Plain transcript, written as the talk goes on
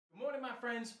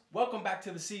friends? Welcome back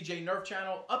to the Cj Nerf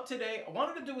channel. Up today, I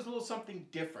wanted to do a little something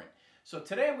different. So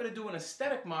today I'm going to do an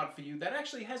aesthetic mod for you that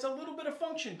actually has a little bit of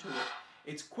function to it.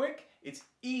 It's quick, it's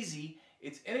easy,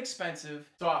 it's inexpensive,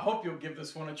 so I hope you'll give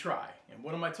this one a try. And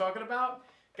what am I talking about?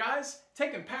 Guys,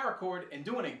 taking Paracord and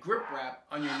doing a grip wrap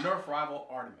on your Nerf rival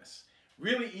Artemis.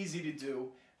 Really easy to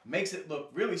do, makes it look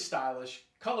really stylish,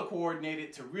 color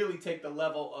coordinated to really take the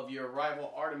level of your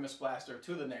rival Artemis blaster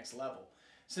to the next level.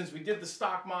 Since we did the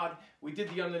stock mod, we did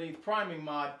the underneath priming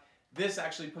mod, this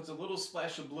actually puts a little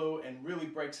splash of blue and really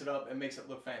breaks it up and makes it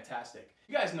look fantastic.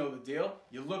 You guys know the deal.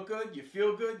 You look good, you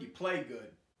feel good, you play good.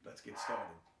 Let's get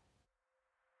started.